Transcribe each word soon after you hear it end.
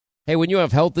Hey, when you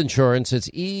have health insurance, it's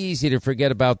easy to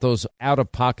forget about those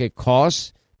out-of-pocket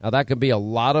costs. Now, that can be a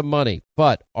lot of money,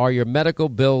 but are your medical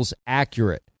bills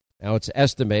accurate? Now, it's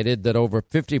estimated that over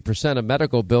 50% of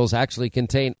medical bills actually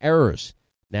contain errors.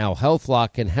 Now,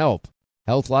 HealthLock can help.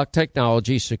 HealthLock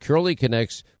technology securely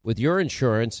connects with your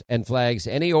insurance and flags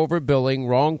any overbilling,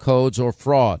 wrong codes, or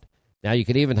fraud. Now, you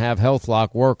can even have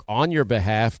HealthLock work on your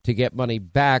behalf to get money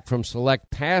back from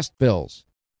select past bills.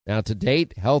 Now, to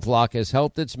date, HealthLock has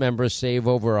helped its members save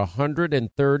over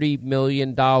 $130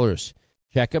 million.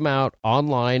 Check them out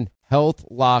online,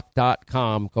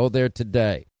 healthlock.com. Go there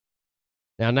today.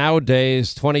 Now,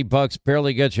 nowadays, $20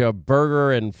 barely gets you a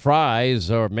burger and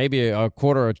fries or maybe a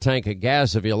quarter of a tank of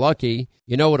gas if you're lucky.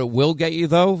 You know what it will get you,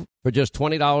 though? For just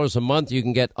 $20 a month, you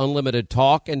can get unlimited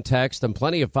talk and text and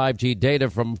plenty of 5G data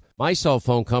from my cell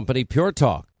phone company, Pure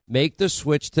Talk. Make the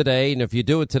switch today, and if you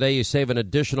do it today, you save an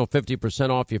additional 50%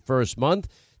 off your first month.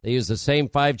 They use the same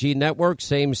 5G network,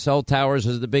 same cell towers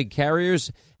as the big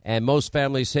carriers, and most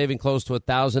families saving close to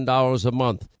 $1,000 a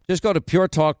month. Just go to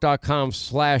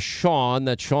puretalk.com/Sean,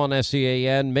 that's Sean,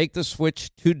 S-E-A-N. Make the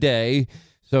switch today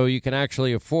so you can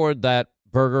actually afford that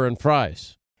burger and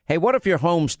fries. Hey, what if your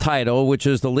home's title, which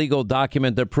is the legal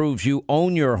document that proves you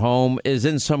own your home, is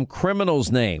in some criminal's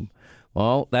name?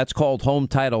 Well, that's called home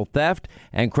title theft,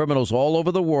 and criminals all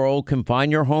over the world can find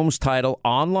your home's title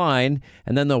online,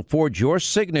 and then they'll forge your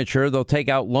signature. They'll take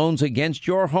out loans against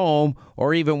your home,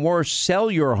 or even worse,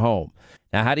 sell your home.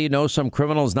 Now, how do you know some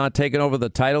criminal is not taking over the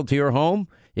title to your home?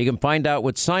 You can find out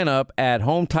with sign up at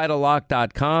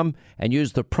HometitleLock.com and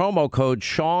use the promo code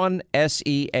Sean,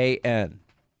 S-E-A-N.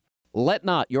 Let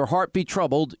not your heart be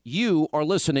troubled. You are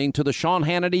listening to the Sean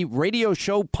Hannity Radio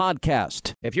Show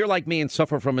podcast. If you're like me and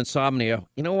suffer from insomnia,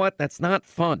 you know what? That's not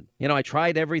fun. You know, I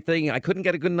tried everything. I couldn't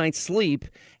get a good night's sleep.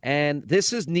 And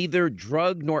this is neither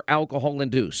drug nor alcohol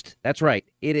induced. That's right.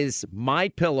 It is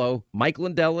MyPillow. Mike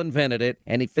Lindell invented it,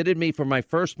 and he fitted me for my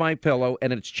first MyPillow,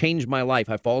 and it's changed my life.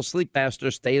 I fall asleep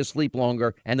faster, stay asleep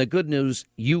longer, and the good news,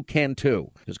 you can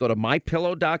too. Just go to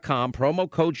MyPillow.com, promo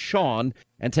code Sean,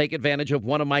 and take advantage of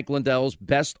one of Mike Lindell's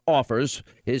best offers,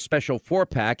 his special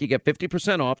 4-pack. You get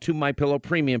 50% off 2 MyPillow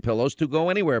premium pillows, 2 Go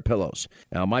Anywhere pillows.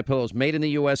 Now, MyPillow's made in the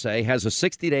USA, has a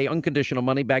 60-day unconditional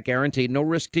money-back guarantee, no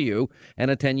risk to you, and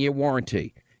a 10-year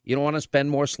warranty. You don't want to spend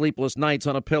more sleepless nights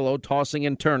on a pillow tossing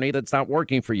and turning that's not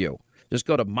working for you. Just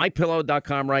go to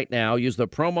MyPillow.com right now, use the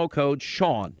promo code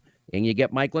Sean, and you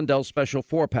get Mike Lindell's special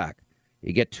 4-pack.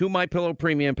 You get 2 MyPillow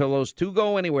premium pillows, 2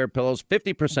 Go Anywhere pillows,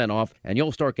 50% off, and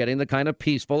you'll start getting the kind of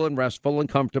peaceful and restful and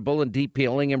comfortable and deep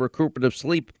healing and recuperative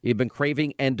sleep you've been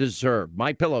craving and deserve.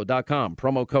 MyPillow.com,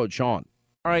 promo code Sean.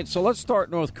 All right, so let's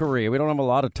start North Korea. We don't have a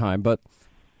lot of time, but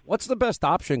what's the best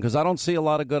option? Because I don't see a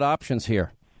lot of good options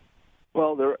here.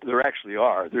 Well, there actually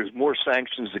are. There's more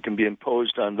sanctions that can be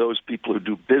imposed on those people who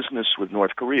do business with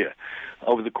North Korea.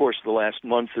 Over the course of the last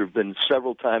month, there have been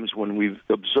several times when we've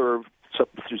observed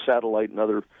through satellite and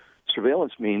other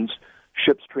surveillance means,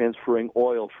 ships transferring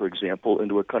oil, for example,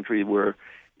 into a country where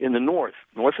in the north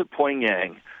of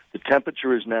Pyongyang, the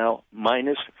temperature is now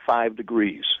minus 5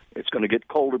 degrees. It's going to get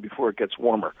colder before it gets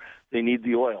warmer. They need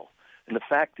the oil. And the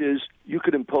fact is, you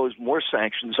could impose more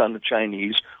sanctions on the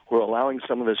Chinese who are allowing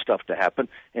some of this stuff to happen,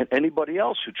 and anybody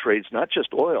else who trades not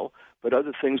just oil, but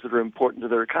other things that are important to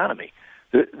their economy.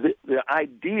 The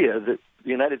idea that the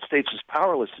United States is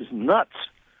powerless is nuts.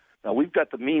 Now, we've got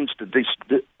the means to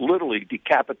literally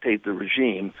decapitate the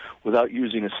regime without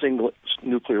using a single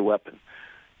nuclear weapon.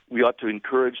 We ought to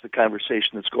encourage the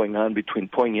conversation that's going on between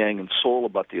Pyongyang and Seoul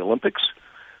about the Olympics.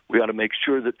 We ought to make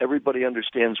sure that everybody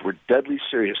understands we're deadly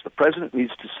serious. The president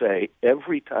needs to say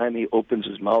every time he opens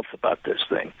his mouth about this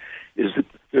thing is that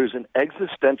there's an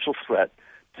existential threat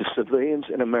to civilians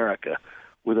in America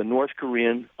with a North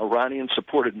Korean,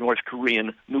 Iranian-supported North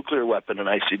Korean nuclear weapon and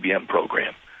ICBM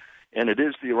program. And it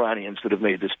is the Iranians that have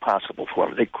made this possible for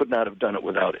them. They could not have done it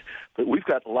without it. But we've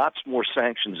got lots more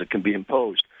sanctions that can be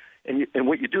imposed. And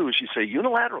what you do is you say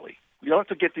unilaterally, you don't have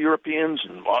to get the Europeans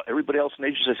and everybody else in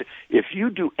Asia. Say, if you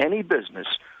do any business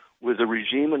with a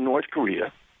regime in North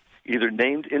Korea, either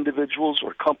named individuals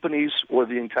or companies or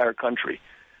the entire country,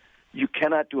 you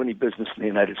cannot do any business in the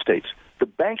United States. The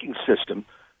banking system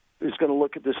is going to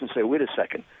look at this and say, wait a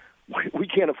second, we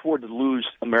can't afford to lose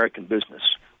American business.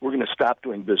 We're going to stop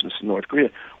doing business in North Korea.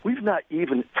 We've not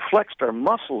even flexed our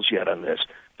muscles yet on this.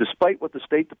 Despite what the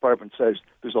State Department says,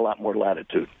 there's a lot more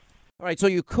latitude. All right, so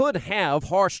you could have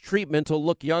harsh treatment to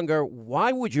look younger.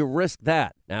 Why would you risk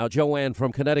that? Now, Joanne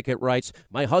from Connecticut writes,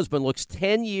 my husband looks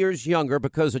 10 years younger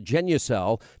because of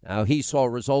Genucel. Now, he saw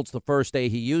results the first day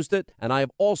he used it, and I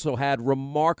have also had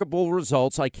remarkable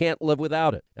results. I can't live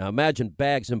without it. Now, imagine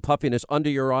bags and puffiness under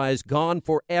your eyes gone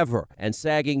forever, and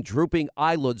sagging, drooping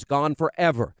eyelids gone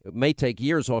forever. It may take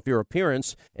years off your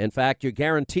appearance. In fact, you're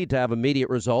guaranteed to have immediate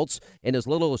results in as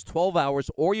little as 12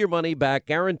 hours or your money back,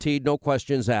 guaranteed, no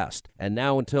questions asked. And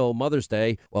now until Mother's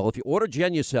Day, well, if you order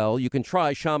Genucel, you can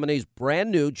try Chamonix's brand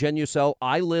new Genucel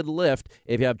Eyelid Lift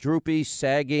if you have droopy,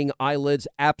 sagging eyelids,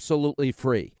 absolutely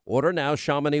free. Order now.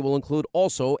 Chamonix will include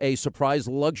also a surprise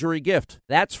luxury gift.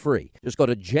 That's free. Just go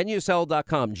to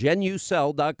Genucel.com,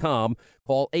 Genucel.com.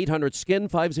 Call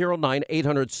 800-SKIN-509,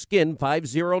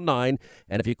 800-SKIN-509.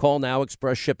 And if you call now,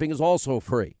 express shipping is also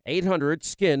free.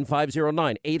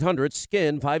 800-SKIN-509,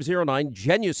 800-SKIN-509,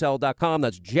 Genucel.com.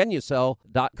 That's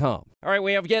Genucel.com. All right,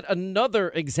 we have yet another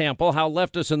example how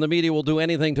leftists in the media will do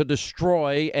anything to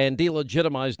destroy and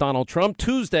delegitimize Donald Trump.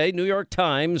 Tuesday, New York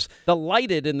Times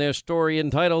delighted in their story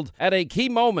entitled, At a Key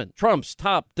Moment, Trump's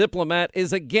Top Diplomat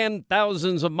is Again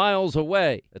Thousands of Miles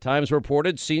Away. The Times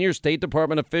reported senior State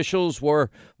Department officials were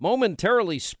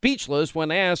momentarily speechless when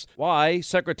asked why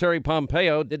Secretary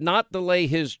Pompeo did not delay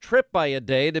his trip by a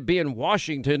day to be in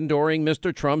Washington during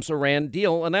Mr. Trump's Iran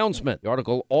deal announcement. The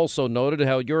article also noted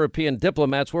how European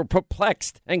diplomats were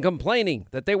perplexed and complaining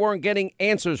that they weren't getting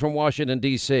answers from Washington,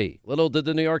 D.C. Little did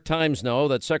the New York Times know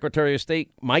that Secretary of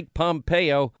State Mike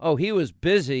Pompeo, he was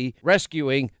busy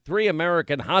rescuing 3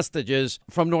 American hostages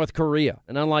from North Korea.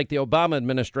 And unlike the Obama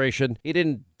administration, he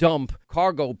didn't dump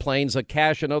cargo planes of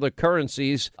cash and other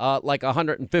currencies like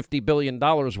 $150 billion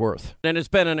worth. And it's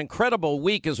been an incredible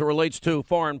week as it relates to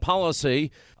foreign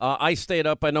policy. I stayed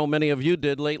up, I know many of you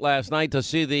did, late last night to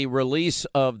see the release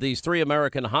of these 3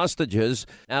 American hostages.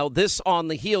 Now, this on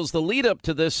the heels, the lead up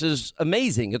to this is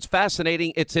amazing. It's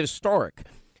fascinating. It's historic.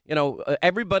 You know,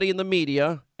 everybody in the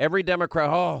media, every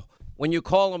Democrat, when you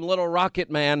call him Little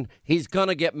Rocket Man, he's going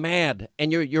to get mad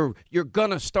and you're going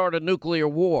to start a nuclear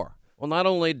war. Well, not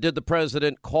only did the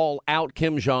president call out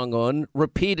Kim Jong-un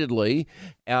repeatedly,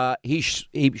 he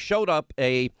showed up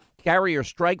a carrier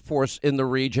strike force in the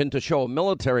region to show a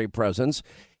military presence.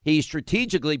 He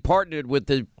strategically partnered with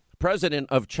the president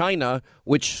of China,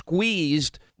 which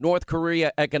squeezed North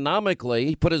Korea economically.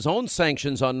 He put his own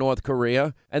sanctions on North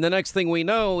Korea. And the next thing we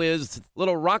know is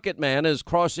Little Rocket Man is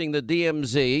crossing the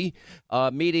DMZ,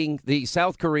 meeting the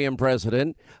South Korean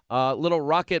president. Little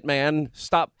Rocket Man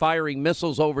stopped firing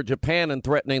missiles over Japan and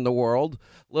threatening the world.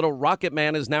 Little Rocket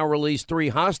Man has now released 3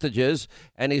 hostages,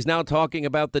 and he's now talking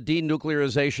about the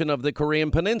denuclearization of the Korean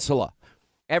Peninsula.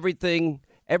 Everything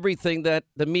that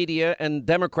the media and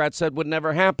Democrats said would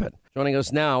never happen. Joining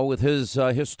us now with his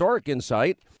historic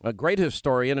insight, a great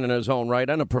historian in his own right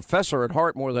and a professor at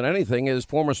heart more than anything, is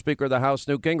former Speaker of the House,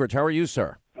 Newt Gingrich. How are you,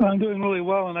 sir? I'm doing really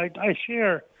well, and I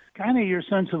share kind of your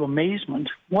sense of amazement.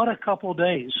 What a couple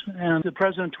days. And the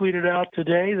president tweeted out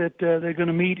today that they're going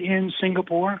to meet in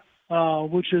Singapore,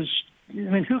 which is,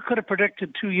 who could have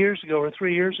predicted 2 years ago or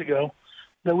 3 years ago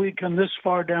that we'd come this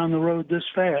far down the road this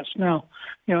fast. Now,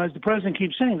 as the president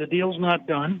keeps saying, the deal's not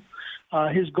done.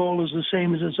 His goal is the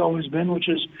same as it's always been, which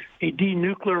is a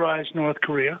denuclearized North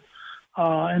Korea,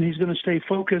 and he's going to stay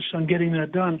focused on getting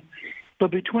that done.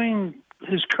 But between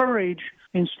his courage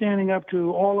in standing up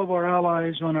to all of our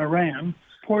allies on Iran,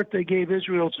 report they gave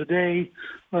Israel today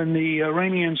when the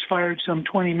Iranians fired some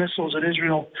 20 missiles at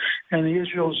Israel, and the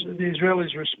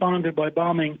Israelis responded by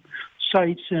bombing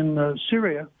sites in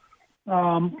Syria,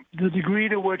 the degree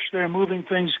to which they're moving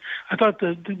things. I thought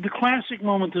the classic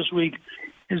moment this week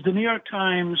is the New York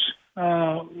Times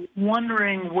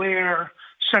wondering where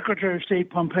Secretary of State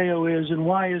Pompeo is and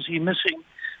why is he missing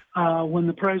when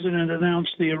the president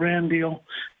announced the Iran deal.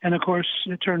 And, of course,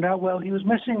 it turned out, he was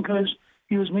missing because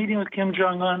he was meeting with Kim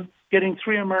Jong-un, getting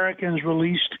 3 Americans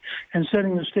released, and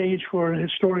setting the stage for a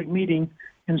historic meeting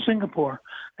in Singapore.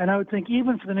 And I would think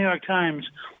even for the New York Times,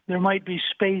 there might be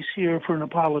space here for an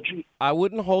apology. I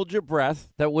wouldn't hold your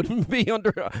breath. That wouldn't be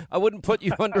I wouldn't put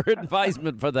you under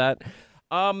advisement for that.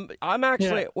 I'm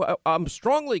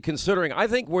strongly considering, I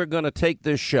think we're going to take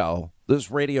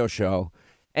this radio show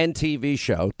and TV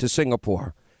show to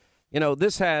Singapore.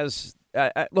 This has,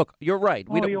 look, you're right.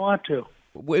 You want to.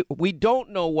 We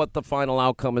don't know what the final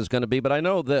outcome is going to be, but I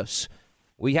know this.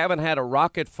 We haven't had a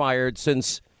rocket fired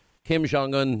since Kim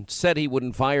Jong-un said he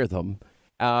wouldn't fire them.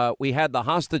 We had the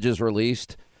hostages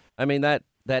released.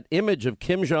 That image of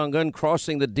Kim Jong-un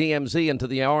crossing the DMZ into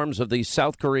the arms of the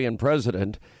South Korean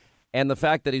president, and the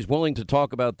fact that he's willing to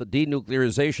talk about the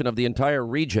denuclearization of the entire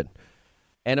region,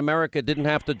 and America didn't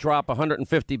have to drop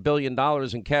 $150 billion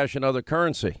in cash and other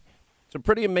currency. It's a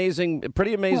pretty amazing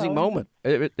moment.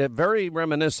 Very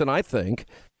reminiscent, I think,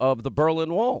 of the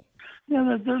Berlin Wall.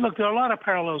 Yeah, look, there are a lot of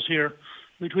parallels here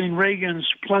between Reagan's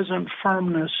pleasant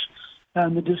firmness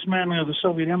and the dismantling of the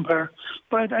Soviet Empire.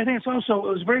 But I think it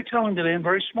was very telling today and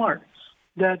very smart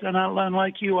that, and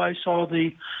unlike you, I saw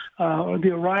the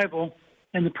arrival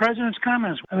and the president's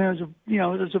comments. I mean,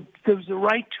 there was the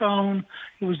right tone.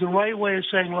 It was the right way of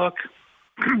saying, look,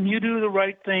 you do the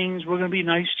right things. We're going to be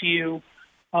nice to you.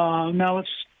 Now let's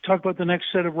talk about the next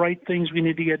set of right things we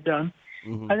need to get done.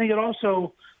 Mm-hmm. I think it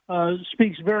also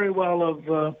speaks very well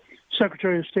of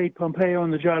Secretary of State Pompeo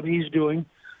and the job he's doing,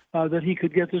 that he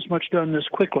could get this much done this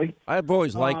quickly. I've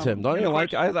always liked him. Don't you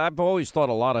like? I've always thought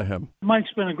a lot of him.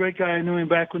 Mike's been a great guy. I knew him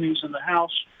back when he was in the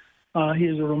House. He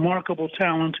is a remarkable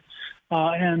talent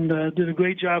and did a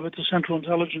great job at the Central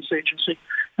Intelligence Agency.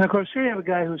 And, of course, here you have a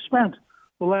guy who spent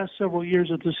the last several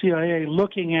years at the CIA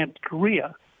looking at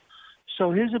Korea.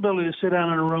 So his ability to sit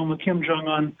down in a room with Kim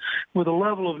Jong-un with a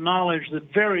level of knowledge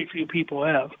that very few people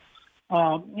have,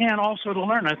 and also to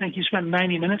learn. I think he spent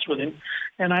 90 minutes with him,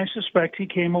 and I suspect he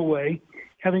came away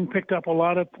having picked up a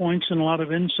lot of points and a lot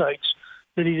of insights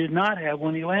that he did not have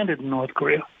when he landed in North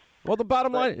Korea. Well, the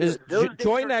bottom line is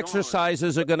joint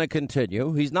exercises are going to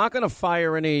continue. He's not going to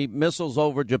fire any missiles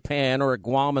over Japan or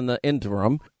Guam in the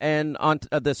interim. And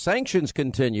the sanctions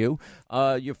continue.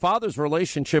 Your father's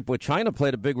relationship with China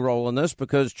played a big role in this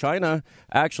because China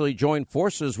actually joined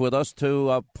forces with us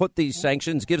to put these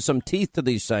sanctions, give some teeth to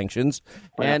these sanctions.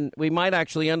 And we might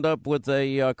actually end up with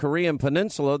a Korean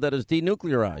peninsula that is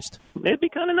denuclearized. It'd be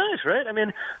kind of nice, right? I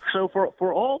mean, so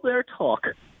for all their talk,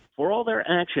 for all their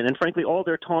action, and frankly, all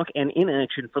their talk and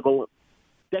inaction for the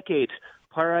decades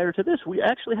prior to this, we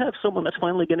actually have someone that's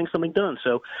finally getting something done.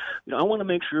 So, I want to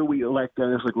make sure we elect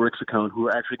guys like Rick Saccone who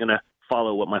are actually going to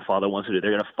follow what my father wants to do.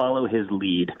 They're going to follow his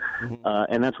lead,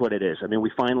 and that's what it is. I mean,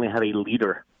 we finally have a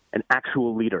leader, an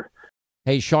actual leader.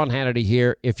 Hey, Sean Hannity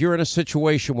here. If you're in a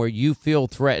situation where you feel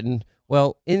threatened,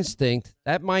 well, instinct,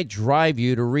 that might drive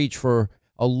you to reach for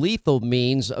a lethal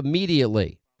means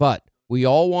immediately. But we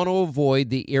all want to avoid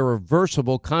the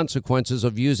irreversible consequences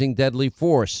of using deadly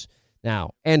force.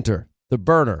 Now, enter the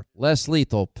Burner, less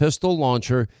lethal pistol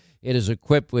launcher. It is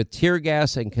equipped with tear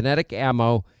gas and kinetic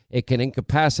ammo. It can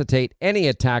incapacitate any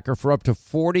attacker for up to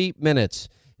 40 minutes.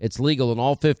 It's legal in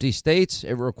all 50 states.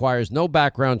 It requires no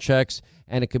background checks,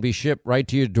 and it can be shipped right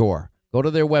to your door. Go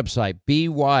to their website,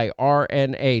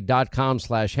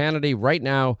 byrna.com/Hannity right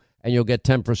now, and you'll get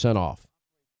 10% off.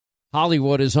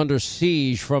 Hollywood is under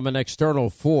siege from an external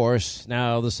force.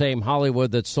 Now, the same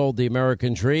Hollywood that sold the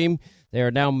American dream, they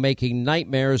are now making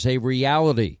nightmares a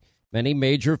reality. Many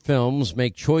major films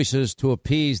make choices to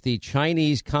appease the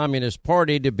Chinese Communist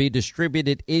Party to be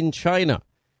distributed in China.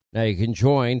 Now, you can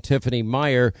join Tiffany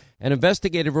Meyer, an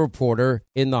investigative reporter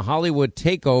in the Hollywood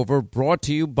Takeover, brought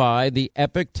to you by the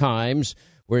Epoch Times,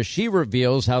 where she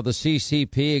reveals how the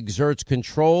CCP exerts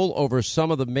control over some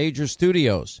of the major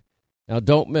studios. Now,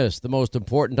 don't miss the most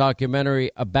important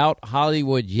documentary about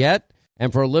Hollywood yet.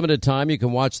 And for a limited time, you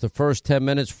can watch the first 10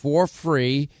 minutes for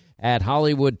free at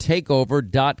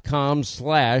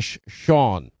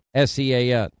HollywoodTakeover.com/Sean,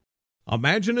 SEAN.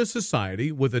 Imagine a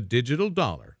society with a digital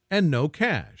dollar and no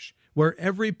cash, where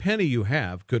every penny you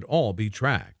have could all be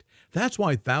tracked. That's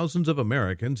why thousands of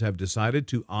Americans have decided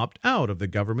to opt out of the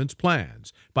government's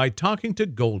plans by talking to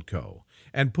Goldco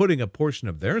and putting a portion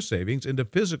of their savings into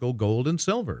physical gold and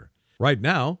silver. Right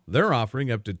now, they're offering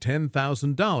up to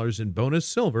 $10,000 in bonus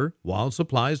silver while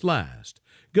supplies last.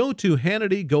 Go to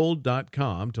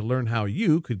HannityGold.com to learn how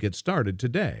you could get started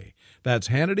today. That's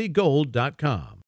HannityGold.com.